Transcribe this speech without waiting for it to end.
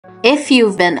If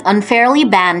you've been unfairly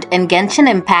banned in Genshin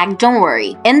Impact, don't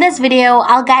worry. In this video,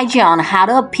 I'll guide you on how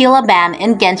to appeal a ban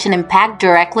in Genshin Impact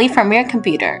directly from your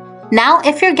computer. Now,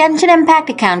 if your Genshin Impact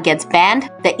account gets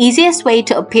banned, the easiest way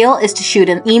to appeal is to shoot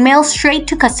an email straight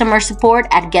to customer support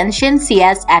at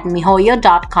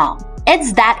genshincs@mihoyo.com.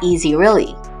 It's that easy,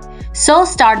 really. So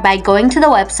start by going to the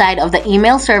website of the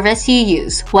email service you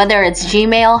use, whether it's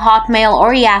Gmail, Hotmail,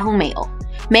 or Yahoo Mail.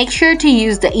 Make sure to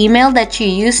use the email that you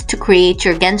used to create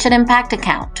your Genshin Impact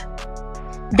account.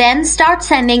 Then start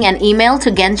sending an email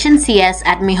to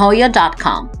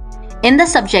genshincs@mihoyo.com. In the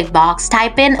subject box,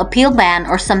 type in appeal ban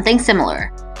or something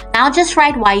similar. Now just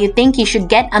write why you think you should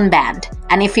get unbanned,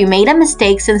 and if you made a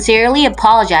mistake, sincerely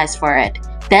apologize for it.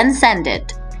 Then send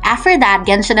it. After that,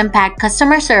 Genshin Impact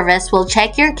customer service will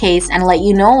check your case and let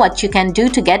you know what you can do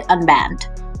to get unbanned.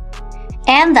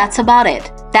 And that's about it.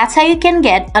 That's how you can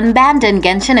get unbanned in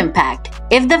Genshin Impact.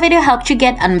 If the video helped you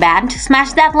get unbanned,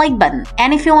 smash that like button.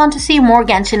 And if you want to see more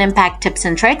Genshin Impact tips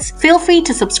and tricks, feel free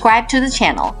to subscribe to the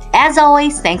channel. As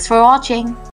always, thanks for watching.